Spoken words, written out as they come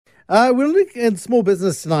We're looking at small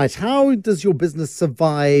business tonight. How does your business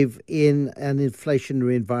survive in an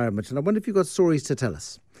inflationary environment? And I wonder if you've got stories to tell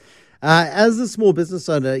us. As a small business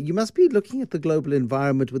owner, you must be looking at the global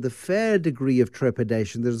environment with a fair degree of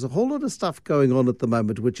trepidation. There's a whole lot of stuff going on at the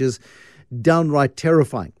moment, which is downright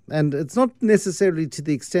terrifying. And it's not necessarily to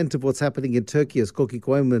the extent of what's happening in Turkey, as Koki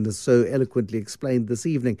Koyman has so eloquently explained this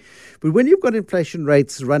evening. But when you've got inflation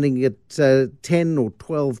rates running at 10 or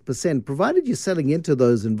 12%, provided you're selling into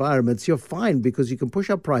those environments, you're fine because you can push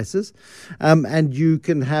up prices and you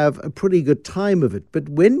can have a pretty good time of it. But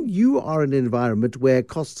when you are in an environment where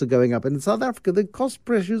costs are going up, and in South Africa, the cost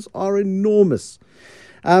pressures are enormous.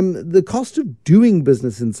 The cost of doing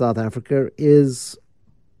business in South Africa is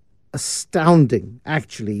astounding,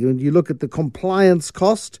 actually. When you look at the compliance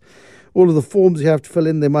cost, all of the forms you have to fill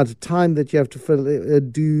in, the amount of time that you have to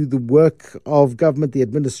do the work of government, the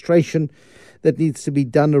administration that needs to be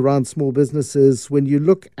done around small businesses. When you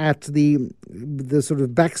look at the sort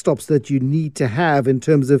of backstops that you need to have in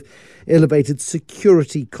terms of elevated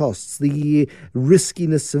security costs, the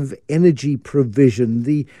riskiness of energy provision,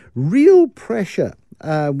 the real pressure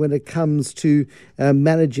when it comes to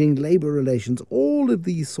managing labor relations, all of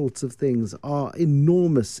these sorts of things are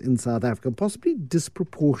enormous in South Africa, possibly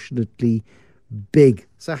disproportionately big.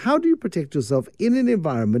 So how do you protect yourself in an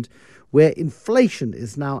environment where inflation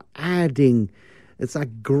is now adding, it's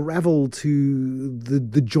like gravel to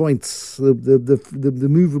the joints, the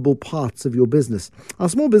movable parts of your business? Our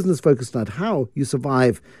small business focus tonight, how you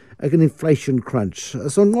survive an inflation crunch.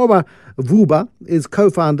 Sonqoba Vuba is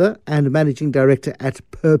co-founder and managing director at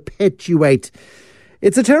Perpetuate.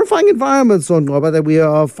 It's a terrifying environment, Sonqoba, that we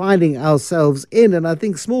are finding ourselves in, and I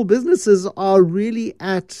think small businesses are really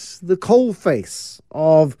at the coalface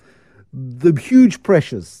of the huge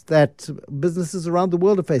pressures that businesses around the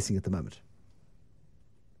world are facing at the moment.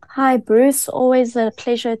 Hi, Bruce. Always a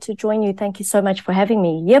pleasure to join you. Thank you so much for having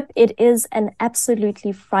me. Yep, it is an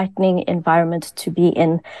absolutely frightening environment to be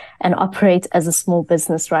in and operate as a small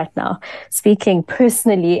business right now, speaking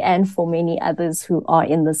personally and for many others who are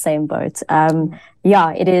in the same boat.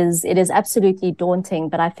 It is absolutely daunting,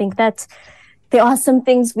 but I think that there are some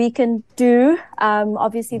things we can do.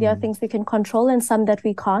 Obviously, there are things we can control and some that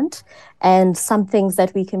we can't, and some things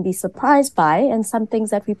that we can be surprised by and some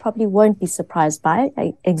things that we probably won't be surprised by.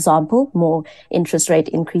 Example, more interest rate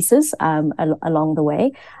increases along the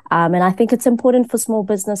way. And I think it's important for small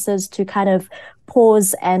businesses to kind of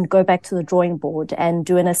pause and go back to the drawing board and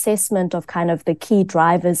do an assessment of kind of the key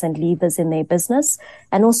drivers and levers in their business,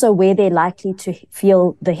 and also where they're likely to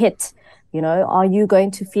feel the hit. You know, are you going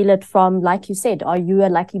to feel it from, like you said, are you a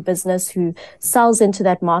lucky business who sells into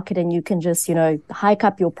that market and you can just, hike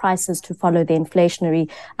up your prices to follow the inflationary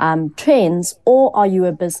trends? Or are you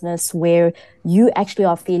a business where you actually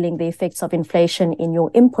are feeling the effects of inflation in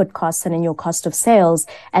your input costs and in your cost of sales,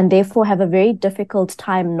 and therefore have a very difficult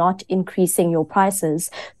time not increasing your prices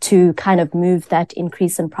to kind of move that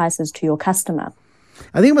increase in prices to your customer?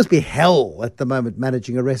 I think it must be hell at the moment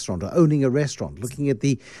managing a restaurant or owning a restaurant, looking at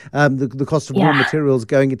the cost of raw materials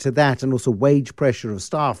going into that, and also wage pressure of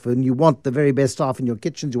staff. And you want the very best staff in your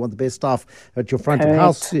kitchens. You want the best staff at your front of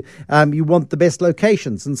house. You want the best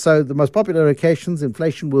locations. And so the most popular locations,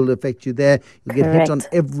 inflation will affect you there. You'll get hit on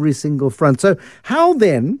every single front. So how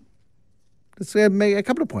then? Let's make a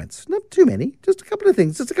couple of points. Not too many. Just a couple of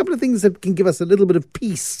things. Just a couple of things that can give us a little bit of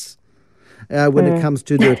peace when it comes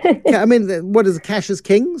to do it. I mean, what is cash is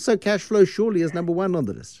king? So cash flow surely is number one on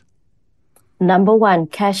the list. Number one,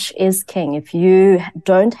 cash is king. If you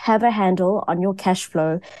don't have a handle on your cash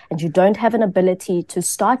flow and you don't have an ability to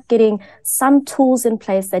start getting some tools in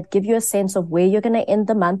place that give you a sense of where you're going to end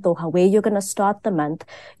the month or where you're going to start the month,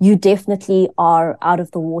 you definitely are out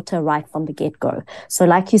of the water right from the get-go. So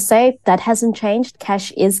like you say, that hasn't changed.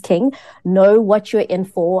 Cash is king. Know what you're in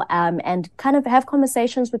for, and kind of have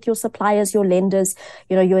conversations with your suppliers, your lenders,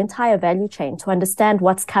 your entire value chain to understand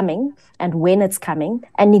what's coming and when it's coming,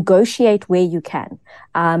 and negotiate where you can,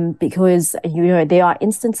 because there are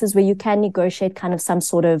instances where you can negotiate kind of some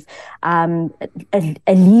sort of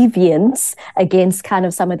alleviance against kind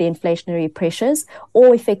of some of the inflationary pressures,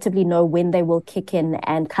 or effectively know when they will kick in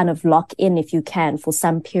and kind of lock in, if you can, for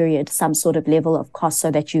some period, some sort of level of cost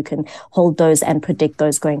so that you can hold those and predict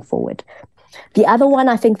those going forward. The other one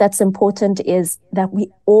I think that's important is that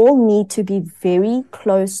we all need to be very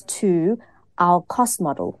close to our cost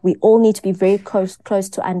model. We all need to be very close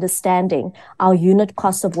to understanding our unit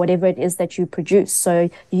cost of whatever it is that you produce. So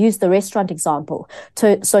you use the restaurant example.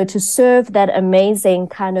 So to serve that amazing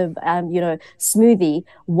kind of, smoothie,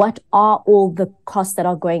 what are all the costs that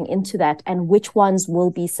are going into that, and which ones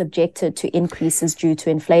will be subjected to increases due to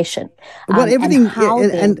inflation? Well, everything,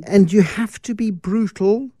 and you have to be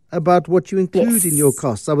brutal about what you include in your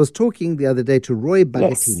costs. I was talking the other day to Roy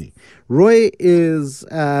Bagatini. Yes. Roy is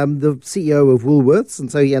the CEO of Woolworths,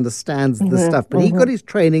 and so he understands this stuff. But he got his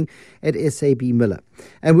training at SAB Miller.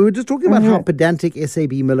 And we were just talking about how pedantic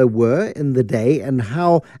SAB Miller were in the day and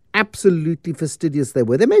how absolutely fastidious they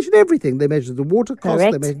were. They measured everything. They measured the water cost,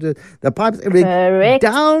 they measured the pipes, everything,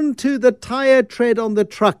 down to the tire tread on the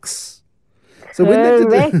trucks. So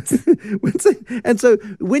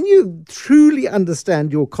when you truly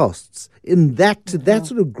understand your costs in that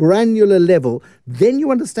sort of granular level, then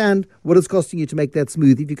you understand what it's costing you to make that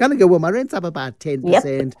smoothie. If you kind of go, well, my rent's up about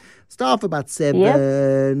 10%, staff about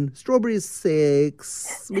 7%, strawberries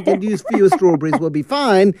 6%, we can use fewer strawberries, we'll be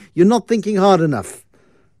fine. You're not thinking hard enough.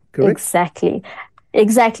 Correct?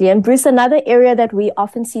 Exactly. And Bruce, another area that we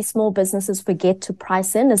often see small businesses forget to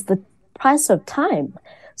price in is the price of time.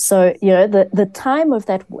 So, the time of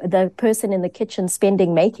the person in the kitchen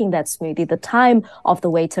spending making that smoothie, the time of the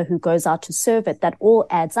waiter who goes out to serve it, that all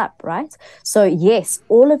adds up, right? So, yes,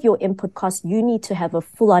 all of your input costs, you need to have a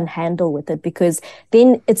full-on handle with it, because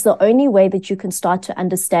then it's the only way that you can start to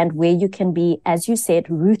understand where you can be, as you said,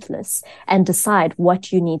 ruthless, and decide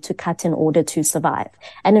what you need to cut in order to survive,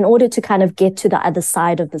 and in order to kind of get to the other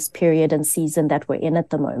side of this period and season that we're in at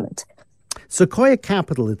the moment. Sequoia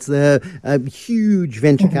Capital, it's a huge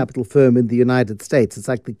venture capital firm in the United States. It's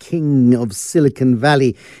like the king of Silicon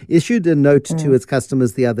Valley. Issued a note to its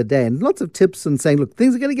customers the other day, and lots of tips and saying, look,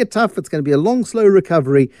 things are going to get tough. It's going to be a long, slow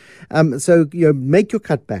recovery. So, make your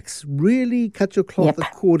cutbacks. Really cut your cloth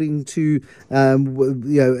according to,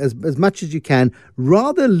 as much as you can.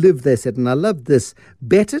 Rather live, they said, and I love this,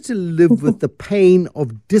 better to live with the pain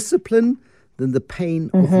of discipline than the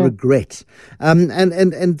pain of regret.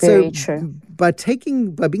 And so true. by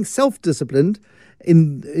being self-disciplined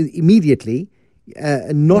immediately,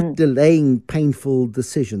 and not delaying painful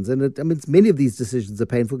decisions. And many of these decisions are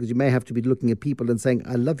painful because you may have to be looking at people and saying,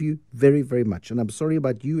 I love you very, very much, and I'm sorry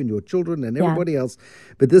about you and your children and everybody else,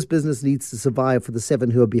 but this business needs to survive for the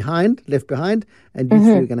 7 who are left behind, and you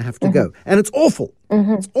 3 are going to have to go. And it's awful.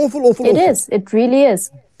 It's awful. It is. It really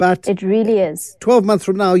is. But it really is. 12 months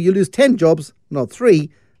from now, you lose 10 jobs, not 3.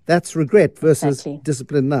 That's regret versus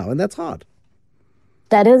discipline now, and that's hard.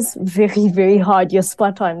 That is very, very hard. You're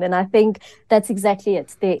spot on. And I think that's exactly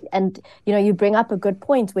it. And you bring up a good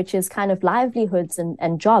point, which is kind of livelihoods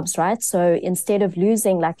and jobs, right? So instead of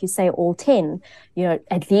losing, like you say, all 10,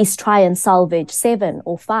 at least try and salvage 7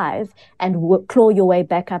 or 5 and claw your way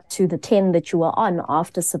back up to the 10 that you were on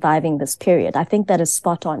after surviving this period. I think that is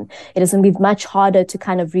spot on. It is going to be much harder to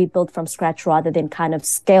kind of rebuild from scratch rather than kind of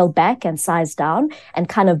scale back and size down and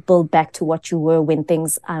kind of build back to what you were when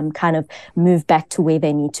things kind of move back to where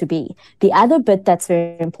they need to be. The other bit that's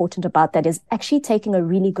very important about that is actually taking a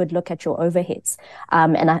really good look at your overheads.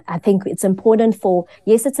 And I think it's important for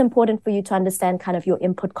you to understand kind of your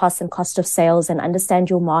input costs and cost of sales, and understand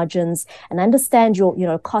your margins, and understand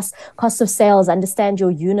your, cost of sales, understand your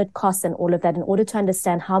unit costs and all of that, in order to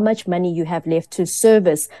understand how much money you have left to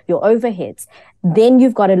service your overheads. Then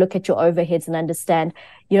you've got to look at your overheads and understand,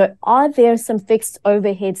 are there some fixed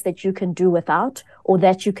overheads that you can do without, or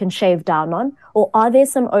that you can shave down on? Or are there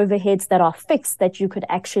some overheads that are fixed that you could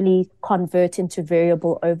actually convert into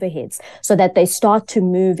variable overheads so that they start to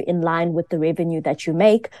move in line with the revenue that you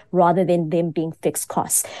make rather than them being fixed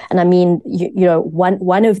costs? And I mean,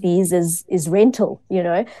 one of these is rental,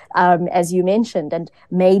 as you mentioned, and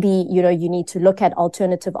maybe, you need to look at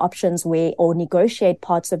alternative options or negotiate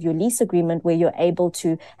parts of your lease agreement where you're able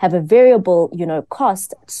to have a variable,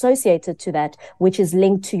 cost associated to that, which is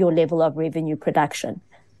linked to your level of revenue production.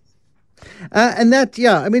 And that,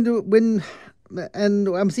 and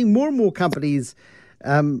I'm seeing more and more companies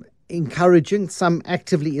encouraging, some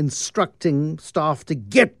actively instructing staff to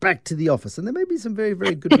get back to the office, and there may be some very,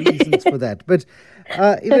 very good reasons for that. But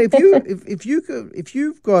if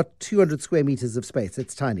you've got 200 square meters of space,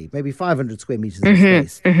 it's tiny, maybe 500 square meters of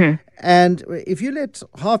space, and if you let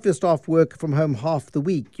half your staff work from home half the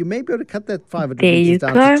week, you may be able to cut that 500 meters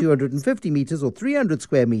down to 250 meters or 300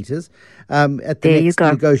 square meters at the next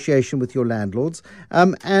negotiation with your landlords,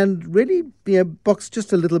 and really box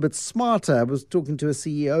just a little bit smarter. I was talking to a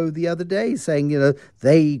CEO the the other day saying,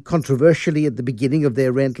 they controversially at the beginning of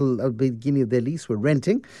their beginning of their lease were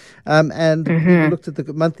renting. And people looked at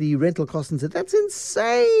the monthly rental cost and said, that's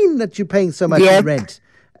insane that you're paying so much in rent.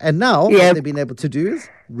 And now what they've been able to do is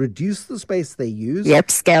reduce the space they use.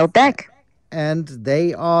 Scale back. And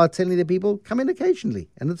they are telling their people, come in occasionally,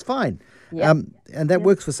 and it's fine. And that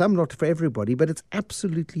works for some, not for everybody, but it's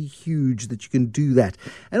absolutely huge that you can do that.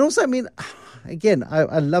 And also, I mean, again,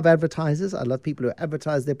 I love advertisers. I love people who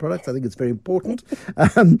advertise their products. I think it's very important.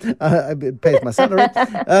 It pays my salary.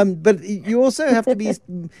 But you also have to be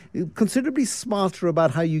considerably smarter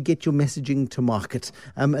about how you get your messaging to market.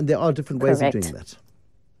 And there are different ways of doing that.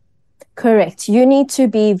 Correct. You need to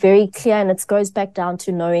be very clear, and it goes back down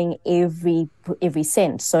to knowing every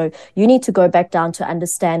cent. So you need to go back down to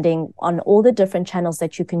understanding on all the different channels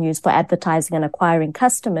that you can use for advertising and acquiring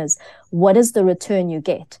customers, what is the return you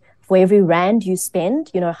get? For every rand you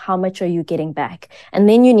spend, how much are you getting back? And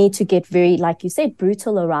then you need to get very, like you said,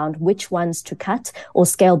 brutal around which ones to cut or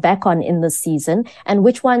scale back on in this season, and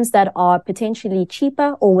which ones that are potentially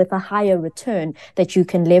cheaper or with a higher return that you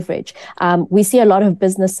can leverage. We see a lot of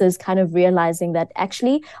businesses kind of realizing that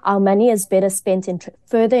actually our money is better spent in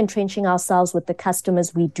further entrenching ourselves with the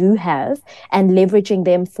customers we do have and leveraging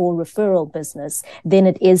them for referral business than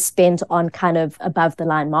it is spent on kind of above the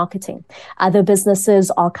line marketing. Other businesses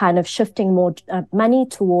are kind of shifting more money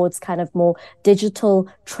towards kind of more digital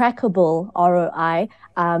trackable ROI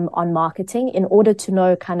on marketing in order to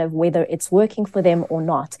know kind of whether it's working for them or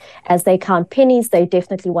not. As they count pennies, they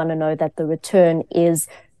definitely want to know that the return is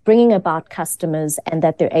bringing about customers and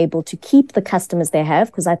that they're able to keep the customers they have.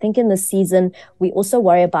 Because I think in this season, we also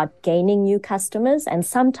worry about gaining new customers. And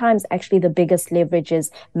sometimes actually the biggest leverage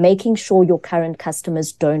is making sure your current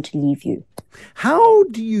customers don't leave you. How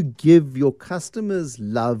do you give your customers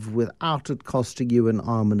love without it costing you an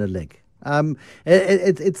arm and a leg?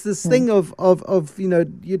 It's this thing of you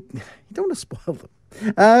don't want to spoil them.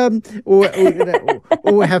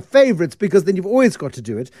 Or have favorites, because then you've always got to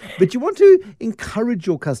do it. But you want to encourage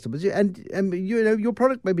your customers, and your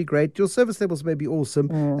product may be great, your service levels may be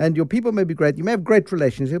awesome, and your people may be great. You may have great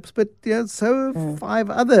relationships, but so have 5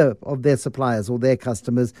 other of their suppliers or their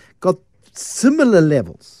customers got similar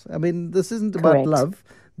levels. I mean, this isn't about love.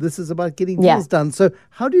 This is about getting deals done. So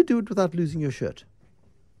how do you do it without losing your shirt?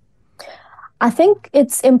 I think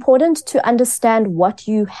it's important to understand what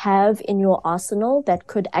you have in your arsenal that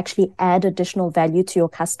could actually add additional value to your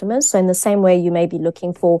customers. So in the same way you may be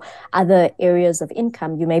looking for other areas of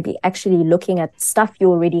income, you may be actually looking at stuff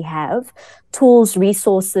you already have, tools,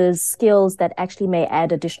 resources, skills that actually may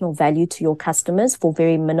add additional value to your customers for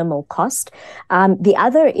very minimal cost. The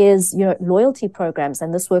other is, loyalty programs,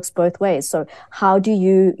 and this works both ways. So how do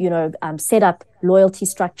you, set up loyalty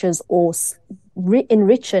structures or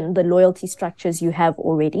enrichen the loyalty structures you have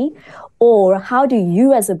already? Or how do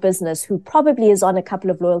you as a business, who probably is on a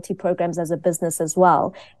couple of loyalty programs as a business as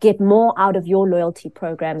well, get more out of your loyalty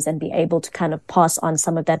programs and be able to kind of pass on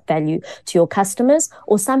some of that value to your customers?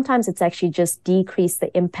 Or sometimes it's actually just decrease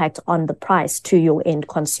the impact on the price to your end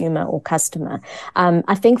consumer or customer.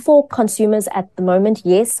 I think for consumers at the moment,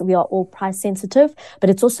 yes, we are all price sensitive,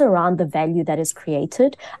 but it's also around the value that is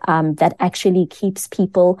created that actually keeps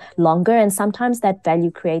people longer. And sometimes that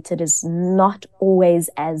value created is not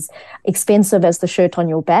always as expensive as the shirt on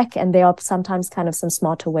your back, and there are sometimes kind of some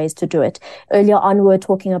smarter ways to do it. Earlier on, we were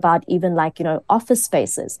talking about even office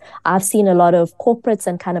spaces. I've seen a lot of corporates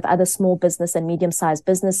and kind of other small business and medium-sized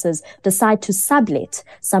businesses decide to sublet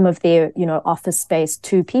some of their office space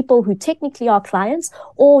to people who technically are clients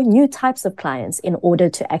or new types of clients in order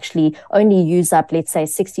to actually only use up, let's say,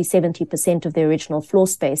 60-70% of their original floor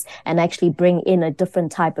space and actually bring in a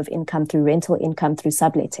different type of income through rental income through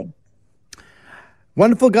subletting.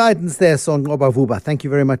 Wonderful guidance there, Sonqoba Vuba. Thank you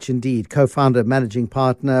very much indeed. Co-founder, managing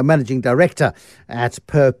director at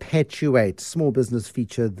Perpetuate. Small business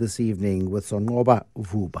feature this evening with Sonqoba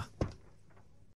Vuba.